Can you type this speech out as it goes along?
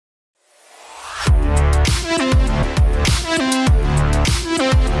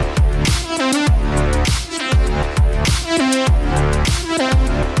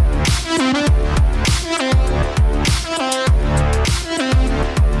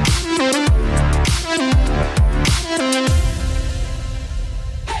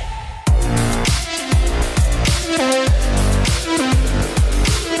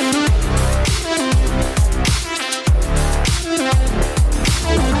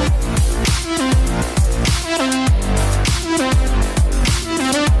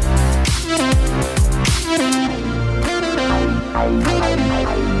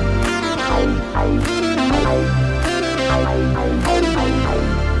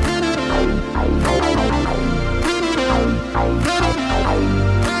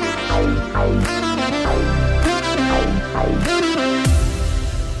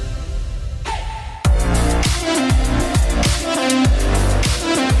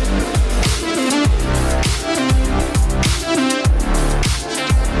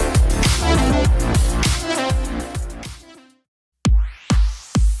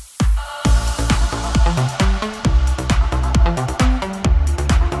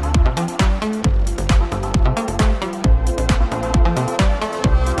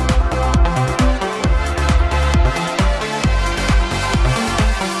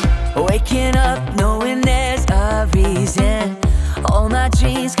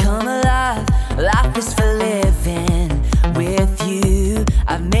dreams come alive. Life is for living. With you,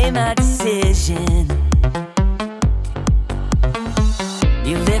 I've made my decision.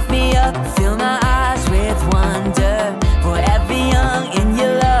 You lift me up, fill my eyes with wonder. Forever young in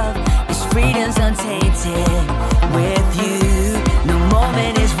your love, this freedom's untainted. With you, no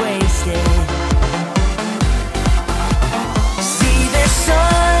moment is wasted. See the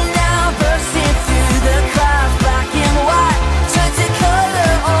sun now bursting through the clouds. Black and white turn to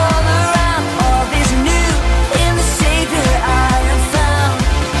color all around. All is new in the Savior I have found.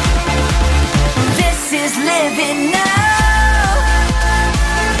 This is living now.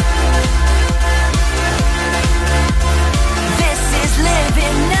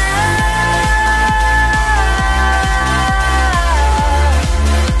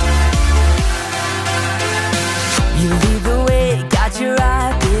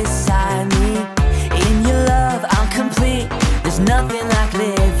 Nothing like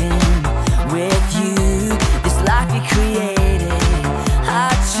living with you. This life you created,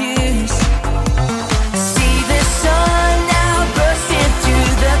 I choose. See the sun now bursting through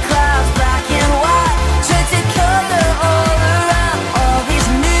the clouds. Black and white turn to color all around. All is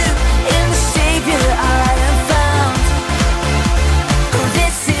new in the Savior I have found. Oh,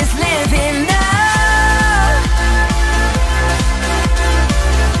 this is living now.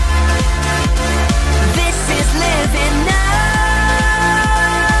 This is living now.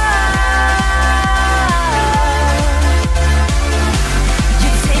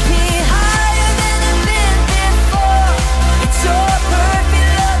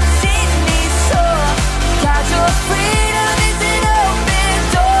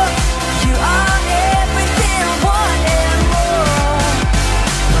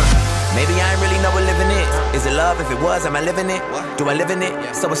 Is it love? If it was, am I living it? Do I live in it?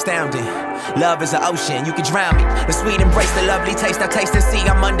 So astounding. Love is an ocean, you can drown me. The sweet embrace, the lovely taste, I taste and see.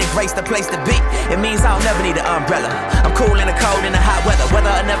 I'm under grace, the place to be. It means I'll never need an umbrella. I'm cool in the cold, in the hot weather. Whether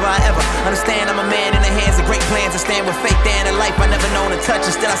or never I ever understand, I'm a man in the hands of great plans. I stand with faith there in a life I never known to touch.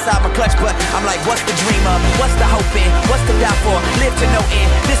 And still I saw my clutch, but I'm like, what's the dream of? What's the hope in? What's the doubt for? Live to no end.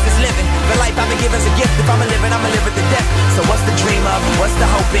 This is living. The life I've been given is a gift. If I'm a living, I'ma live it to death. So what's the dream of? What's the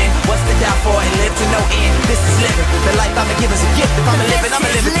hope in? What's the doubt for? And live to no end. This is living. The life I've been given is a gift. If I'm a living,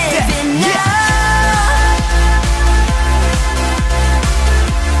 I'ma live it to death. Yeah.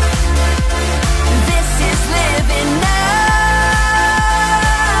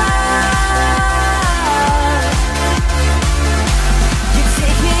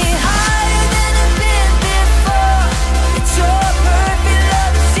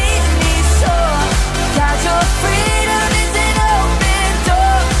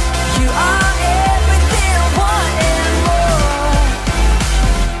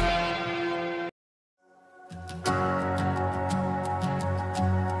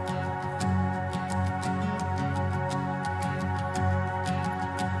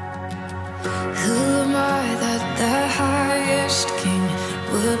 Who am I that the highest king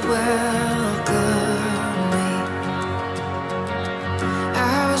would welcome me?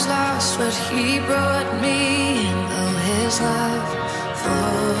 I was lost, but he brought me in. Oh, his love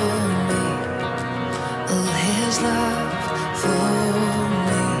for me. Oh, his love for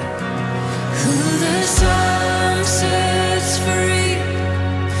me. Who the sun sets free,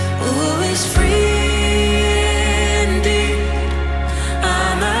 oh, is free indeed.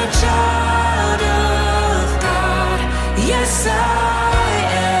 I'm a child of God, yes I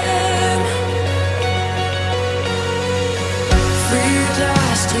am. Free at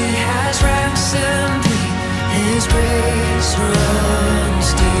last, he has ransomed me. His grace runs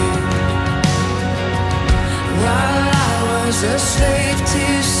deep. While I was a slave to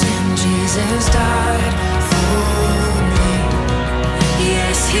sin, Jesus died for me.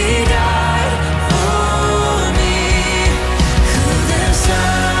 Yes, he died for me. Who the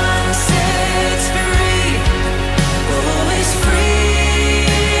sun sets free, oh, is free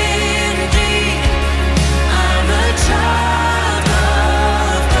indeed. I'm a child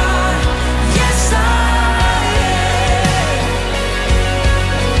of God, yes I am.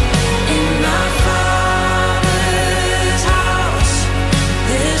 In my Father's house,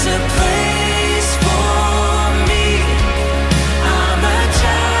 there's a place for me.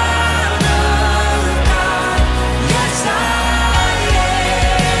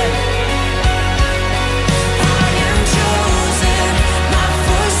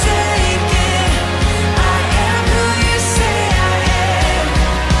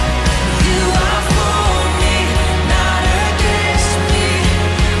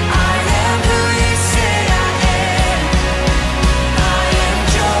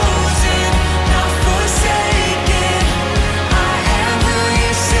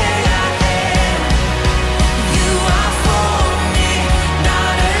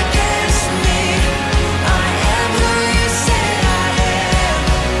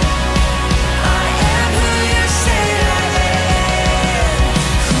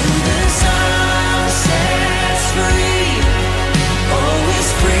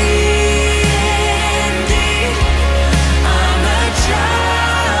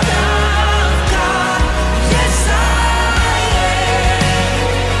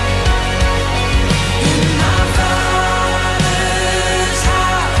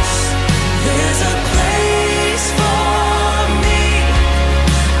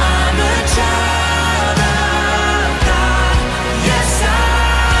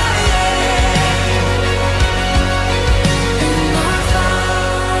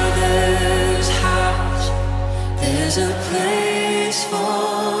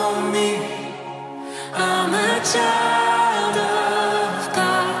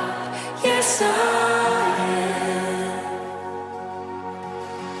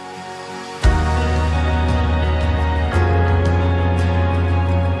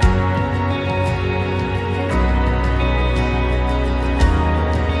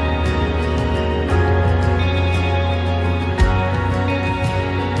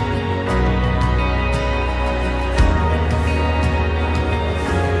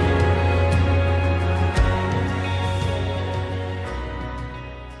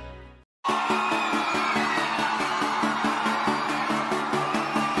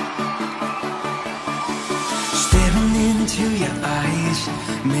 Staring into your eyes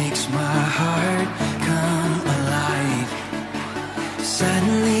makes my heart come alive.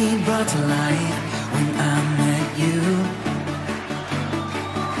 Suddenly brought to life when I met you.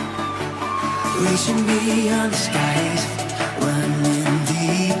 Reaching beyond the skies, running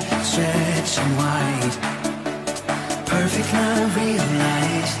deep, stretching wide. Perfect love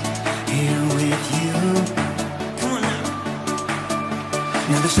realized here with you. Come on now.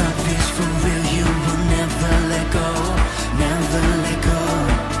 Now this love is for real, you will never let go, never let go.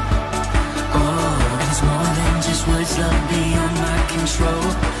 Oh, and it's more than just words, love beyond my control,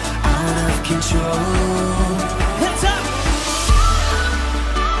 out of control. What's up?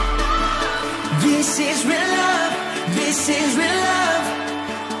 This is real love, this is real love.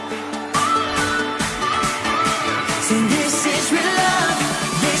 See, this is real love,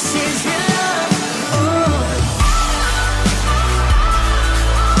 this is real love. Oh.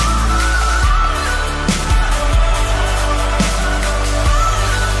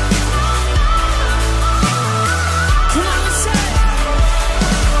 Come on, let's say it.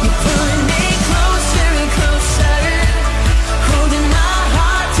 You're pulling me closer and closer, holding my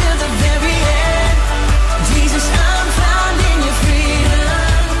heart till the very end. Jesus, I'm found in your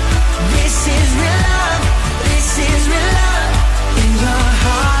freedom. This is real love, this is real love. In your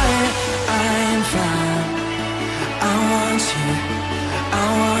heart I am found. I want you, I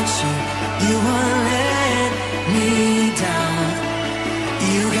want you. You won't let me down.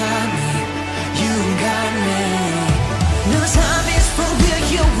 You got me, you got me. No time is for real,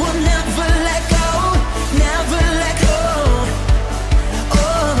 you will never let go, never let go.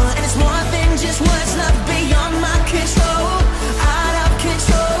 Oh, and it's more than just words, love beyond my control, out of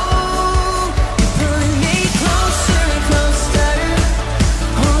control. You're pulling me closer and closer,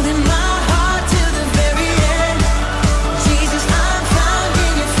 holding my heart to the very end. Jesus, I'm found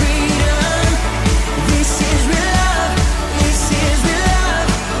in your freedom. This is real love, this is real love.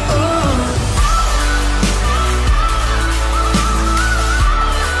 Oh.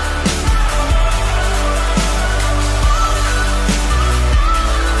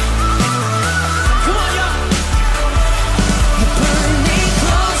 Come on, y'all. You're pulling me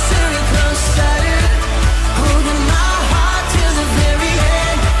closer and closer, holding my heart till the very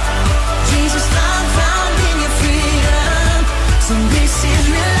end. Jesus, I'm found in your freedom. So this is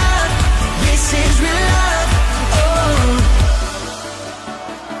real love, this is real love. Oh.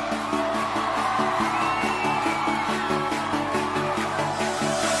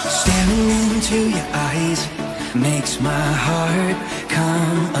 Staring into your eyes makes my heart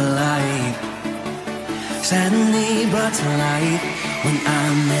come alive. Suddenly brought to life when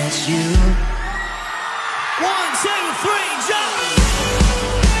I met you. 1, 2, 3, jump!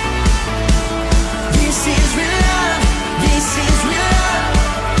 This is real love, this is real love.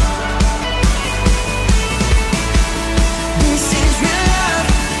 This is real love,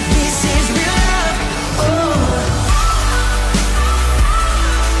 this is real love. Oh.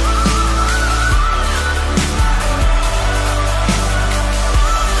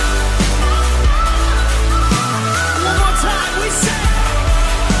 One more time, we say.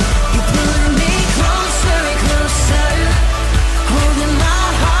 You're pulling me closer and closer, holding my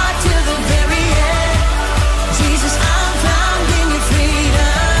heart to the very end. Jesus, I'm found in your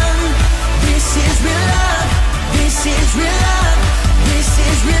freedom. This is real love, this is real love, this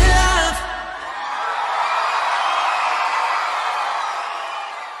is real love.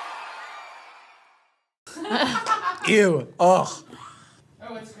 Ew. Ugh.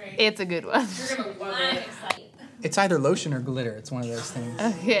 Oh, it's great. It's a good one. You're gonna love it. It's either lotion or glitter. It's one of those things.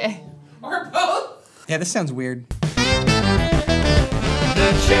 Okay. Or both. Yeah, this sounds weird. The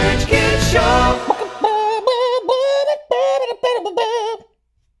Church Kid Show.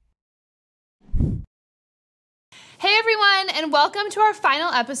 Hey everyone, and welcome to our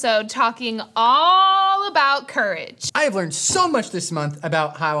final episode talking all about courage. I have learned so much this month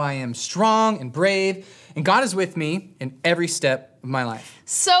about how I am strong and brave, and God is with me in every step of my life.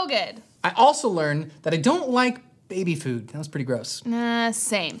 So good. I also learned that I don't like baby food. That was pretty gross.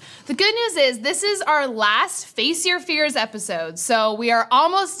 Same. The good news is this is our last Face Your Fears episode, so we are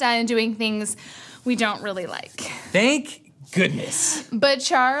almost done doing things we don't really like. Thank goodness. But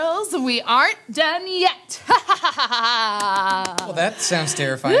Charles, we aren't done yet. Well, that sounds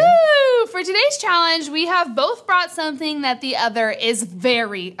terrifying. Woo! For today's challenge, we have both brought something that the other is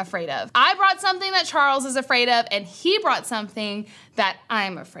very afraid of. I brought something that Charles is afraid of, and he brought something that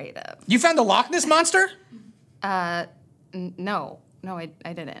I'm afraid of. You found the Loch Ness Monster? No,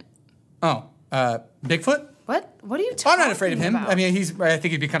 I didn't. Oh, Bigfoot? What? What are you talking about? I'm not afraid of him. I mean, I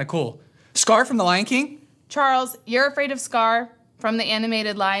think he'd be kind of cool. Scar from The Lion King? Charles, you're afraid of Scar from the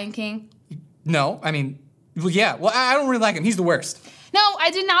animated Lion King? No, I mean, Well, yeah. Well, I don't really like him. He's the worst. No, I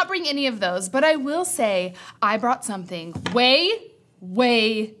did not bring any of those, but I will say I brought something way,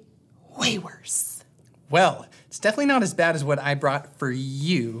 way, way worse. Well, it's definitely not as bad as what I brought for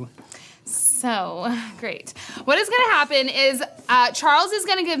you. So, great. What is gonna happen is Charles is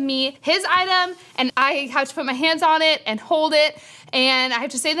gonna give me his item and I have to put my hands on it and hold it, and I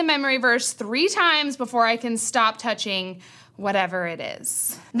have to say the memory verse 3 times before I can stop touching whatever it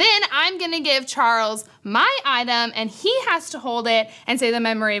is. Then I'm gonna give Charles my item and he has to hold it and say the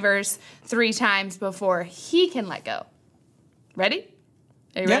memory verse 3 times before he can let go. Ready?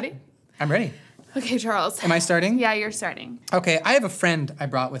 Are you ready? I'm ready. Okay, Charles. Am I starting? Yeah, you're starting. Okay, I have a friend I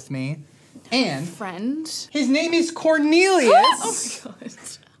brought with me, and Friend. his name is Cornelius. Oh my God.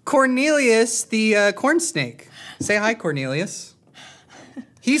 Cornelius the corn snake. Say hi, Cornelius.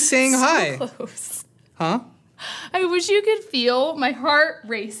 He's saying hi. Close. Huh? I wish you could feel my heart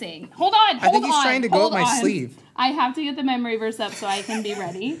racing. Hold on, hold on. I think he's trying to go up my on. sleeve. I have to get the memory verse up so I can be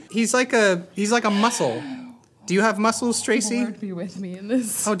ready. He's like a muscle. Do you have muscles, Tracy? Lord be with me in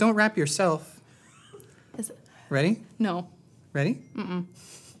this. Oh, don't wrap yourself. Is it? Ready? No. Ready? Mm-mm.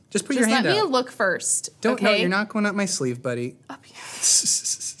 Just put Just your hand let me out. look first. Don't, okay? no, you're not going up my sleeve, buddy. Up here.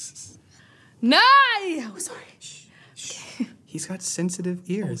 No! Oh, sorry. He's got sensitive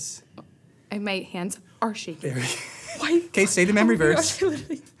ears. And my hands are shaking. There. Why? Okay, say the memory Oh my verse. gosh, I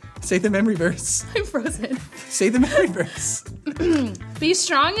literally- Say the memory verse. I'm frozen. Say the memory verse. Be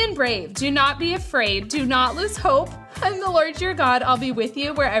strong and brave. Do not be afraid. Do not lose hope. I'm the Lord your God. I'll be with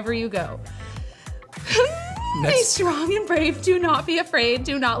you wherever you go. Be Next. strong and brave. Do not be afraid.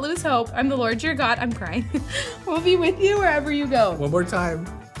 Do not lose hope. I'm the Lord your God. I'm crying. We'll be with you wherever you go. One more time.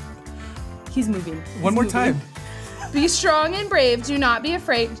 He's moving. One more time. Be strong and brave. Do not be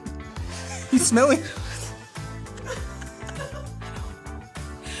afraid. He's smelling.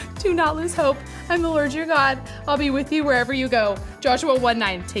 Do not lose hope. I'm the Lord your God. I'll be with you wherever you go. Joshua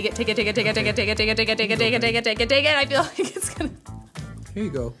 1:9. Take it, take it, take it, take it, take it, take it, take it, take it, take it, take it, take it, take it, take it. I feel like it's gonna. Here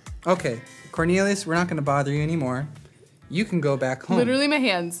you go. Okay, Cornelius, we're not gonna bother you anymore. You can go back home. Literally, my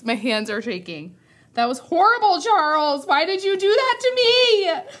hands are shaking. That was horrible, Charles. Why did you do that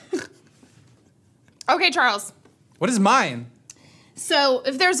to me? Okay, Charles. What is mine? So,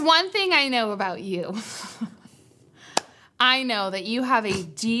 if there's one thing I know about you, I know that you have a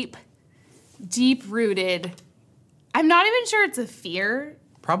deep, deep-rooted, I'm not even sure it's a fear,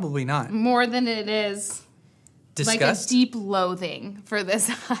 Probably not. more than it is like a Disgust? deep loathing for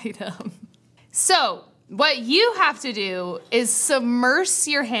this item. So, what you have to do is submerge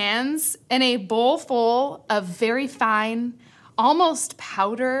your hands in a bowl full of very fine, almost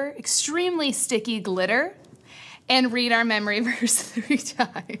powder, extremely sticky glitter, and read our memory verse 3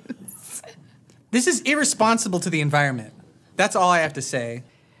 times. This is irresponsible to the environment. That's all I have to say.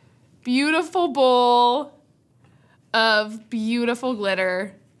 Beautiful bowl of beautiful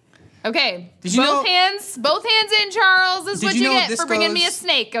glitter. Okay, Did you both know- hands in, Charles. This is Did what you you know get this for bringing me a goes-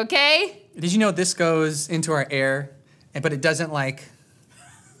 snake, okay? Did you know this goes into our air, but it doesn't like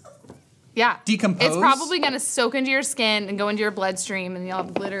Yeah. decompose? It's probably gonna soak into your skin and go into your bloodstream, and you'll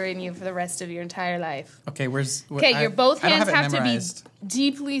have glitter in you for the rest of your entire life. Okay, where's... Okay, your both I don't hands it have to be memorized.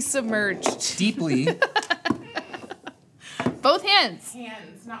 deeply submerged. Deeply. Both hands.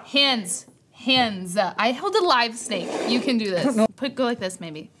 Hands, not Hands. Hands. I held a live snake. You can do this. Go like this,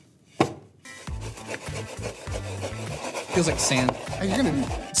 maybe. Feels like sand. Are you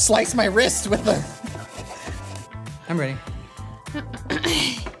gonna slice my wrist with the... I'm ready.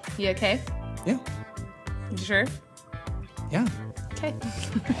 You okay? Yeah. You sure? Yeah. Okay.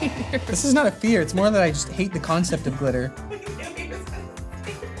 This is not a fear. It's more that I just hate the concept of glitter.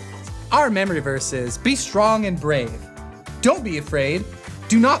 Our memory verse is, be strong and brave. Don't be afraid.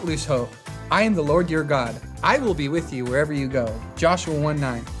 Do not lose hope. I am the Lord your God. I will be with you wherever you go. Joshua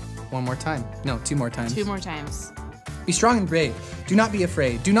 1:9. One more time. No, 2 more times. 2 more times. Be strong and brave. Do not be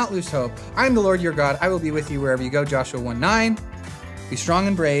afraid. Do not lose hope. I am the Lord your God. I will be with you wherever you go. Joshua 1:9. Be strong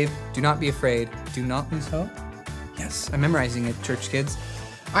and brave. Do not be afraid. Do not lose hope. Yes, I'm memorizing it, church kids.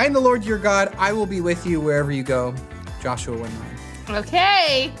 I am the Lord your God. I will be with you wherever you go. Joshua 1:9.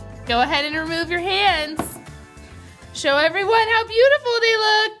 Okay. Go ahead and remove your hands. Show everyone how beautiful they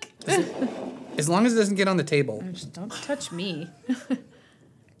look. As long as it doesn't get on the table. Just don't touch me.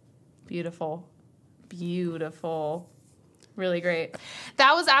 Beautiful. Beautiful. Really great.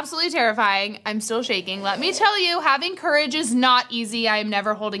 That was absolutely terrifying. I'm still shaking. Let me tell you, having courage is not easy. I am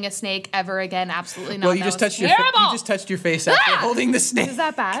never holding a snake ever again. Absolutely not. Well, you That just was touched your terrible. you just touched your face after holding the snake. Is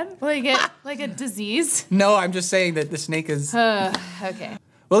that bad? Like a disease? No, I'm just saying that the snake is. Okay.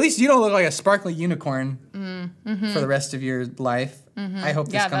 Well, at least you don't look like a sparkly unicorn for the rest of your life. I hope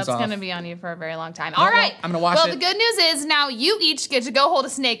this comes off. Yeah, that's going to be on you for a very long time. All right. I'm going to wash well, it. the good news is now you each get to go hold a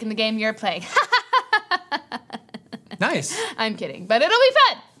snake in the game you're playing. Nice. I'm kidding, but it'll be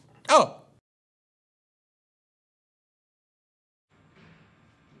fun. Oh.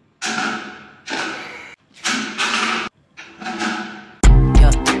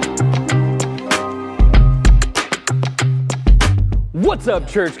 What's up,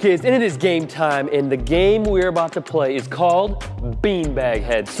 church kids? And it is game time, and the game we're about to play is called Beanbag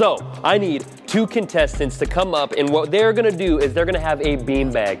Head. So, I need 2 contestants to come up, and what they're gonna do is they're gonna have a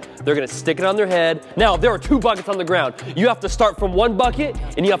beanbag. They're gonna stick it on their head. Now, there are 2 buckets on the ground. You have to start from one bucket,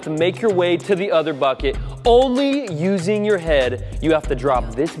 and you have to make your way to the other bucket. Only using your head, you have to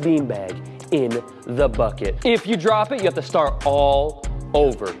drop this beanbag in the bucket. If you drop it, you have to start all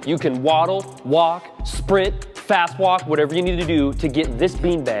over. You can waddle, walk, sprint, fast walk, whatever you need to do to get this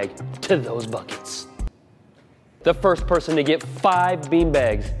beanbag to those buckets. The first person to get 5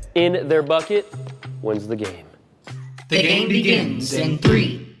 beanbags in their bucket wins the game. The game begins in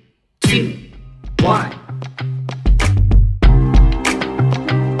 3, 2, 1.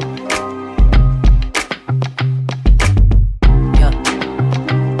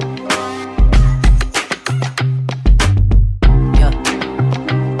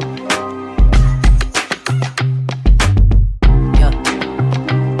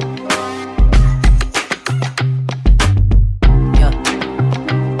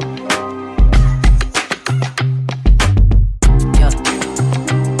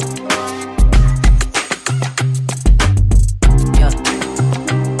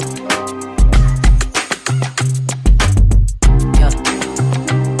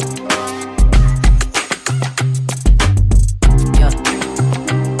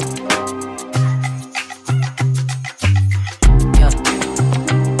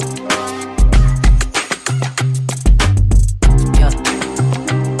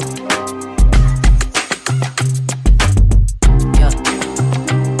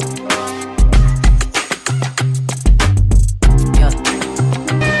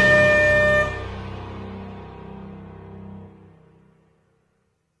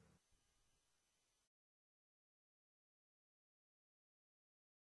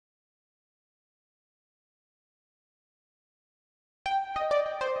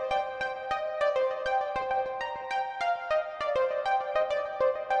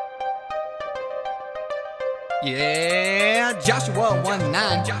 Yeah, Joshua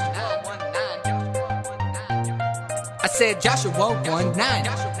 1:9. I said Joshua 1:9.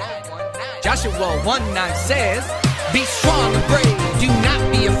 Joshua 1:9 says, be strong and brave, do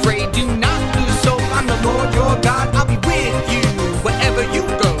not be afraid, do not lose hope. I'm the Lord your God, I'll be with you wherever you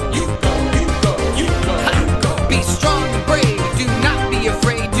go. Be strong and brave, do not be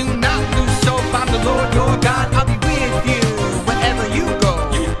afraid, do not lose hope. I'm the Lord your God, I'll be with you wherever you go.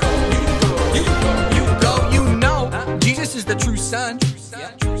 You know, Jesus is the true son.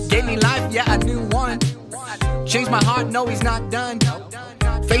 Gave me life, yeah, a new one. Changed my heart, no, he's not done.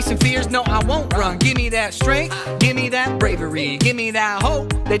 Facing fears, no, I won't run. Give me that strength, give me that bravery, give me that hope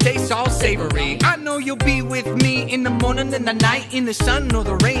that tastes all savory. I know you'll be with me in the morning and the night, in the sun or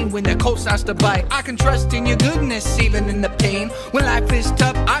the rain, when the cold starts to bite. I can trust in your goodness, even in the pain. When life is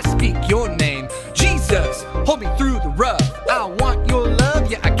tough, I speak your name. Jesus, hold me through the rough. I want your love,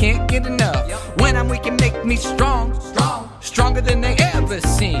 yeah, I can't get enough. When I'm weak, you make me strong, stronger than they ever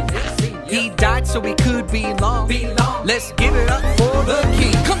seen. He died so we could belong. Let's give it up for the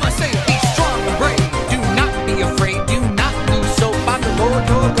King. Come on, say it. Be strong and brave. Do not be afraid. Do not lose hope. I'm the Lord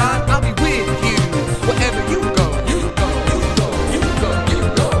your God. I'll be with you wherever you go.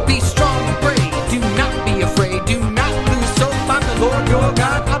 Be strong and brave. Do not be afraid. Do not lose hope. I'm the Lord your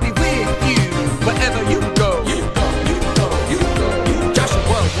God. I'll be with you wherever you go. Joshua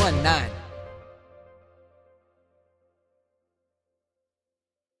 1:9.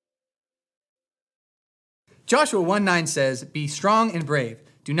 Joshua 1:9 says, be strong and brave.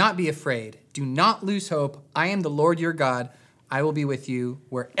 Do not be afraid. Do not lose hope. I am the Lord your God. I will be with you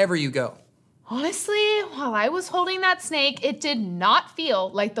wherever you go. Honestly, while I was holding that snake, it did not feel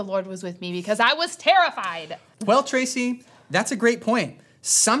like the Lord was with me because I was terrified. Well, Tracy, that's a great point.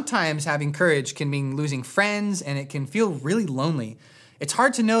 Sometimes having courage can mean losing friends, and it can feel really lonely. It's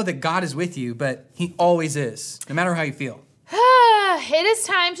hard to know that God is with you, but he always is, no matter how you feel. It is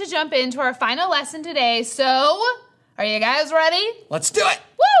time to jump into our final lesson today, so are you guys ready? Let's do it!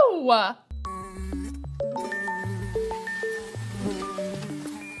 Woo!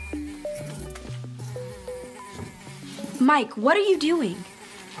 Mike, what are you doing?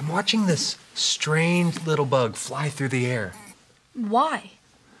 I'm watching this strange little bug fly through the air. Why?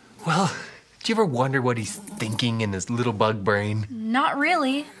 Well, do you ever wonder what he's thinking in his little bug brain? Not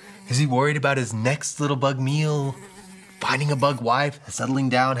really. Is he worried about his next little bug meal? Finding a bug wife? Settling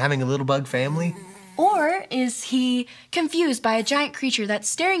down? Having a little bug family? Or is he confused by a giant creature that's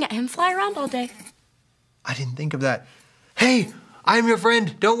staring at him fly around all day? I didn't think of that. Hey, I'm your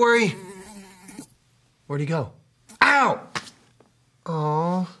friend. Don't worry. Where'd he go? Ow!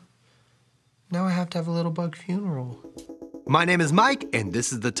 Aw. Now I have to have a little bug funeral. My name is Mike, and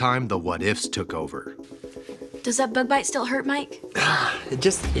this is the time the what ifs took over. Does that bug bite still hurt, Mike? It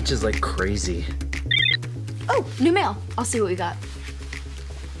just itches like crazy. Oh, new mail. I'll see what we got.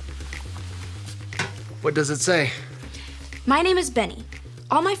 What does it say? My name is Benny.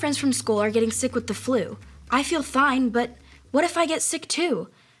 All my friends from school are getting sick with the flu. I feel fine, but what if I get sick too?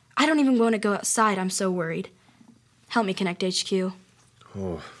 I don't even want to go outside. I'm so worried. Help me, Connect HQ.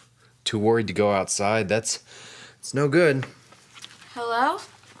 Oh, too worried to go outside. It's no good. Hello?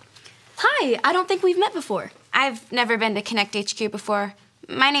 Hi, I don't think we've met before. I've never been to Connect HQ before.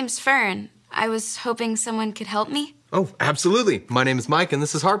 My name's Fern. I was hoping someone could help me. Oh, absolutely. My name is Mike, and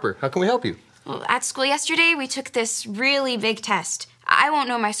this is Harper. How can we help you? Well, at school yesterday, we took this really big test. I won't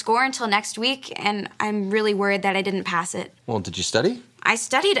know my score until next week, and I'm really worried that I didn't pass it. Well, did you study? I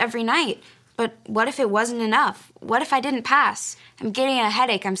studied every night, but what if it wasn't enough? What if I didn't pass? I'm getting a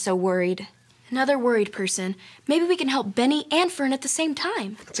headache. I'm so worried. Another worried person. Maybe we can help Benny and Fern at the same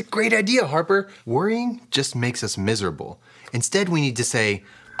time. That's a great idea, Harper. Worrying just makes us miserable. Instead, we need to say,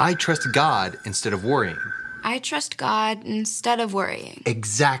 I trust God instead of worrying. I trust God instead of worrying.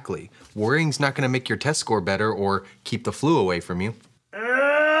 Exactly. Worrying's not going to make your test score better or keep the flu away from you.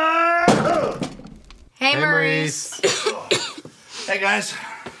 Hey, Maurice. Hey, guys.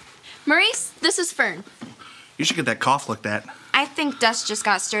 Maurice, this is Fern. You should get that cough looked at. I think dust just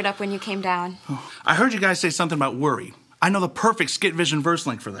got stirred up when you came down. I heard you guys say something about worry. I know the perfect Skit Vision verse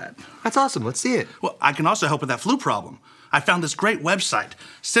link for that. That's awesome. Let's see it. Well, I can also help with that flu problem. I found this great website,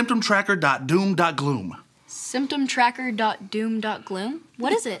 symptomtracker.doom.gloom. Symptomtracker.doom.gloom?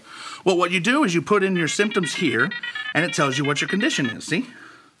 What is it? Well, what you do is you put in your symptoms here, and it tells you what your condition is, see?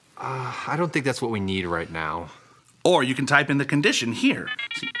 I don't think that's what we need right now. Or you can type in the condition here,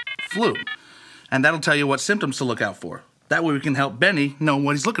 see, flu, and that'll tell you what symptoms to look out for. That way we can help Benny know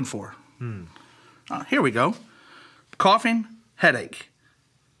what he's looking for. Here we go. Coughing, headache.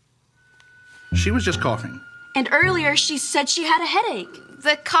 She was just coughing. And earlier she said she had a headache.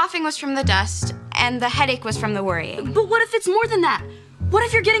 The coughing was from the dust, and the headache was from the worrying. But what if it's more than that? What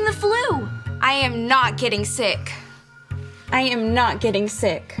if you're getting the flu? I am not getting sick. I am not getting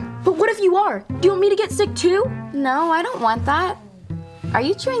sick. But what if you are? Do you want me to get sick too? No, I don't want that. Are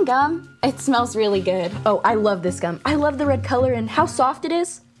you chewing gum? It smells really good. Oh, I love this gum. I love the red color and how soft it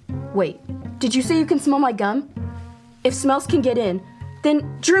is. Wait, did you say you can smell my gum? If smells can get in,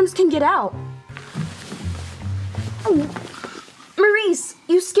 then germs can get out. Oh, Maurice,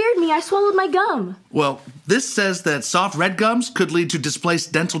 you scared me. I swallowed my gum. Well, this says that soft red gums could lead to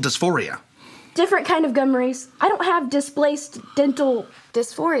displaced dental dysphoria. Different kind of gum, Maurice. I don't have displaced dental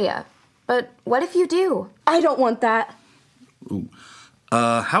dysphoria. But what if you do? I don't want that. Ooh.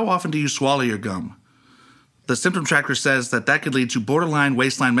 How often do you swallow your gum? The symptom tracker says that could lead to borderline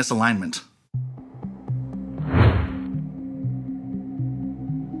waistline misalignment.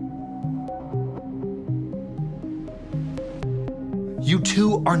 You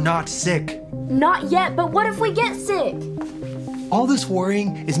two are not sick. Not yet, but what if we get sick? All this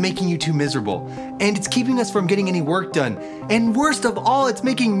worrying is making you two miserable, and it's keeping us from getting any work done. And worst of all, it's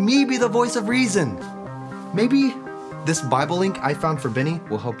making me be the voice of reason. Maybe this Bible link I found for Benny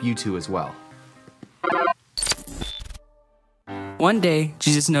will help you two as well. One day,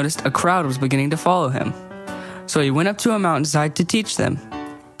 Jesus noticed a crowd was beginning to follow him. So he went up to a mountainside to teach them.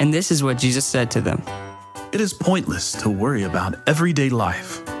 And this is what Jesus said to them. It is pointless to worry about everyday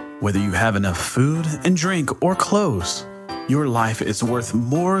life, whether you have enough food and drink or clothes. Your life is worth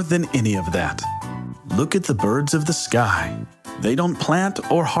more than any of that. Look at the birds of the sky. They don't plant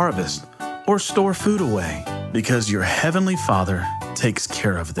or harvest or store food away because your heavenly Father takes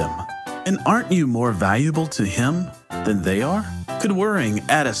care of them. And aren't you more valuable to Him than they are? Could worrying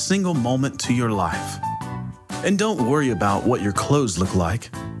add a single moment to your life? And don't worry about what your clothes look like.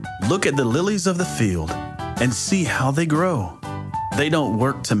 Look at the lilies of the field and see how they grow. They don't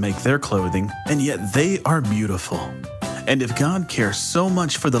work to make their clothing, and yet they are beautiful. And if God cares so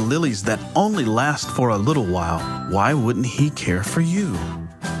much for the lilies that only last for a little while, why wouldn't He care for you?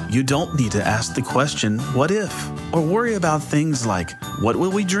 You don't need to ask the question, what if? Or worry about things like, what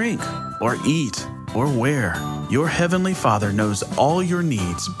will we drink? Or eat? Or wear? Your Heavenly Father knows all your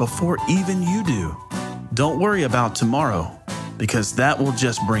needs before even you do. Don't worry about tomorrow. because that will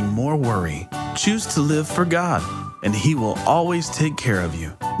just bring more worry. Choose to live for God, and He will always take care of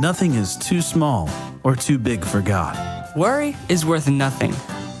you. Nothing is too small or too big for God. Worry is worth nothing.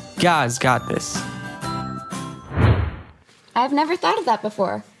 God's got this. I've never thought of that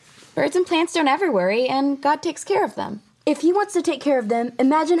before. Birds and plants don't ever worry, and God takes care of them. If He wants to take care of them,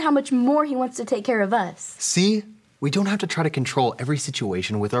 imagine how much more He wants to take care of us. See? We don't have to try to control every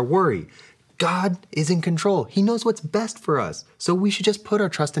situation with our worry. God is in control. He knows what's best for us, so we should just put our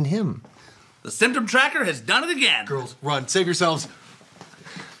trust in Him. The symptom tracker has done it again. Girls, run. Save yourselves.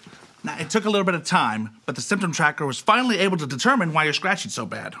 Now, it took a little bit of time, but the symptom tracker was finally able to determine why you're scratching so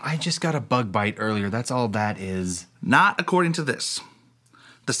bad. I just got a bug bite earlier. That's all that is. Not according to this.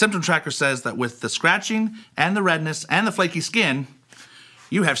 The symptom tracker says that with the scratching and the redness and the flaky skin,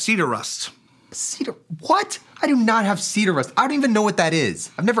 you have cedar rust. Cedar? What? I do not have cedar rust. I don't even know what that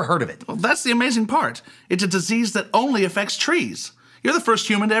is. I've never heard of it. Well, that's the amazing part. It's a disease that only affects trees. You're the first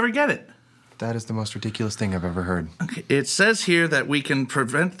human to ever get it. That is the most ridiculous thing I've ever heard. Okay, it says here that we can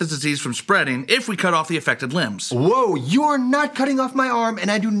prevent the disease from spreading if we cut off the affected limbs. Whoa, you are not cutting off my arm, and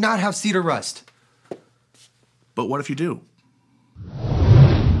I do not have cedar rust. But what if you do?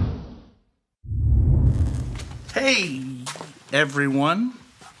 Hey, everyone.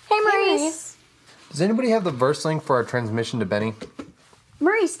 Hey, Maurice. Does anybody have the verse link for our transmission to Benny?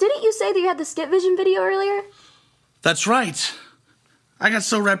 Maurice, didn't you say that you had the skip vision video earlier? That's right. I got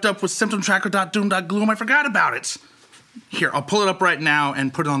so wrapped up with symptomtracker.doom.gloom I forgot about it. Here, I'll pull it up right now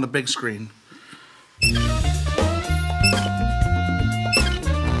and put it on the big screen.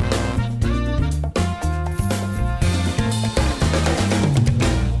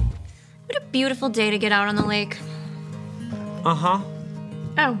 What a beautiful day to get out on the lake. Uh-huh.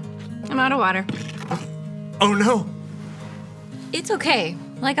 Oh, I'm out of water. Oh no! It's okay,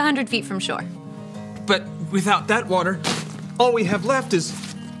 like 100 feet from shore. But without that water, all we have left is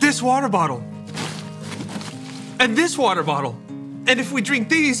this water bottle. And this water bottle. And if we drink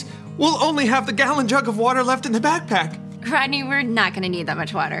these, we'll only have the gallon jug of water left in the backpack. Rodney, we're not gonna need that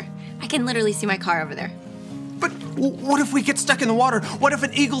much water. I can literally see my car over there. But what if we get stuck in the water? What if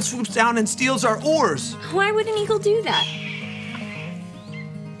an eagle swoops down and steals our oars? Why would an eagle do that?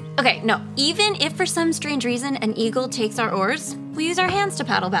 Okay, no, even if for some strange reason an eagle takes our oars, we'll use our hands to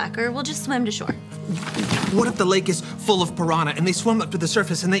paddle back, or we'll just swim to shore. What if the lake is full of piranha and they swim up to the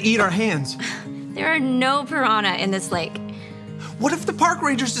surface and they eat our hands? There are no piranha in this lake. What if the park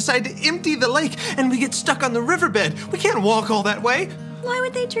rangers decide to empty the lake and we get stuck on the riverbed? We can't walk all that way. Why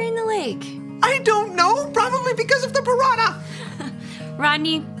would they drain the lake? I don't know. Probably because of the piranha.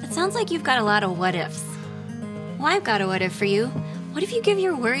 Rodney, it sounds like you've got a lot of what ifs. Well, I've got a what if for you. What if you give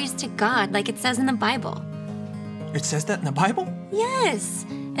your worries to God like it says in the Bible? It says that in the Bible? Yes.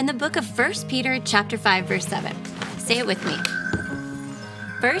 In the book of 1 Peter chapter 5, verse 7. Say it with me.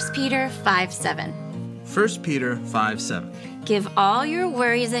 1 Peter 5, 7. 1 Peter 5, 7. Give all your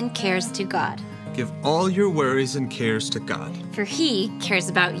worries and cares to God. Give all your worries and cares to God. For He cares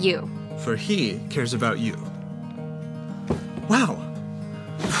about you. For He cares about you. Wow.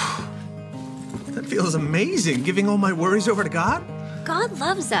 That feels amazing, giving all my worries over to God. God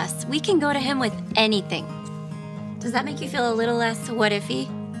loves us. We can go to Him with anything. Does that make you feel a little less what-ify?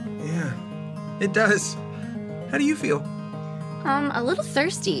 Yeah, it does. How do you feel? A little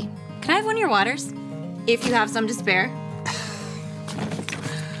thirsty. Can I have one of your waters? If you have some to spare.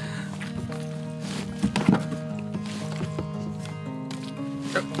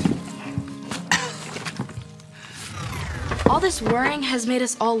 All this worrying has made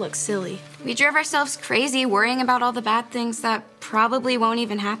us all look silly. We drove ourselves crazy worrying about all the bad things that probably won't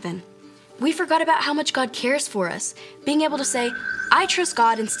even happen. We forgot about how much God cares for us. Being able to say, I trust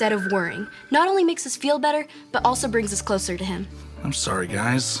God instead of worrying, not only makes us feel better, but also brings us closer to Him. I'm sorry,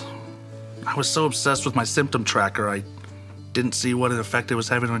 guys. I was so obsessed with my symptom tracker, I didn't see what an effect it was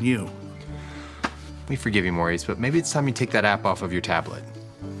having on you. We forgive you, Maurice, but maybe it's time you take that app off of your tablet.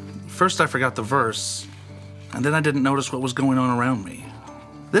 First, I forgot the verse, and then I didn't notice what was going on around me.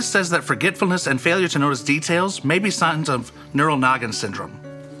 This says that forgetfulness and failure to notice details may be signs of neural noggin syndrome.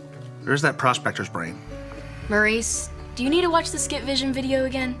 There's that prospector's brain. Maurice, do you need to watch the skip vision video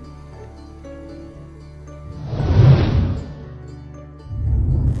again?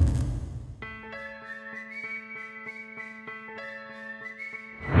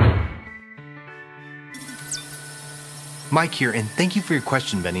 Mike here, and thank you for your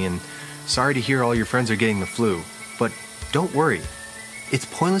question, Benny, and sorry to hear all your friends are getting the flu. But don't worry. It's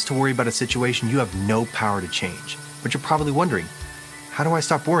pointless to worry about a situation you have no power to change. But you're probably wondering, how do I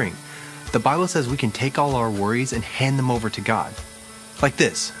stop worrying? The Bible says we can take all our worries and hand them over to God. Like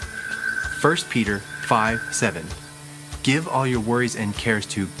this, 1 Peter 5, 7. Give all your worries and cares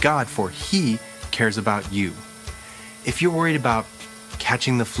to God, for He cares about you. If you're worried about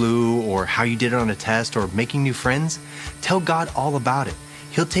catching the flu or how you did it on a test or making new friends, tell God all about it.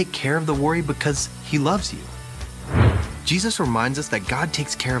 He'll take care of the worry because He loves you. Jesus reminds us that God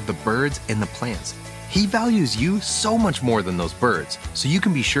takes care of the birds and the plants. He values you so much more than those birds, so you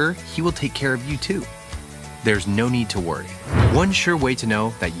can be sure He will take care of you too. There's no need to worry. One sure way to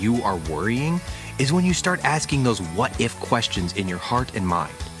know that you are worrying is when you start asking those what-if questions in your heart and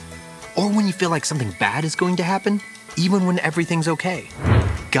mind. Or when you feel like something bad is going to happen, even when everything's okay.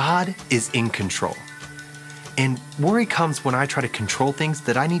 God is in control. And worry comes when I try to control things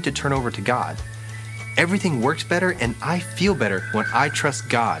that I need to turn over to God. Everything works better and I feel better when I trust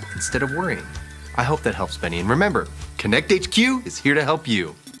God instead of worrying. I hope that helps, Benny. And remember, Connect HQ is here to help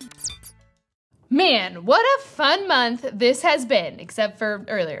you. Man, what a fun month this has been, except for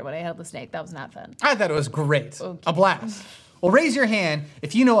earlier when I held the snake. That was not fun. I thought it was great. Okay. A blast. Well, raise your hand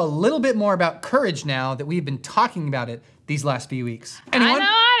if you know a little bit more about courage now that we've been talking about it these last few weeks. Anyone?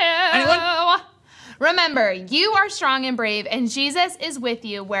 I know. Anyone? Remember, you are strong and brave, and Jesus is with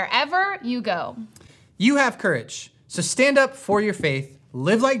you wherever you go. You have courage. So stand up for your faith,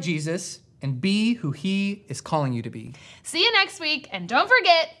 live like Jesus, and be who He is calling you to be. See you next week, and don't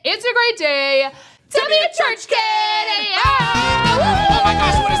forget, it's a great day to be a church kid! Oh my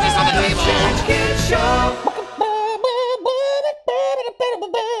gosh, what is this on the table?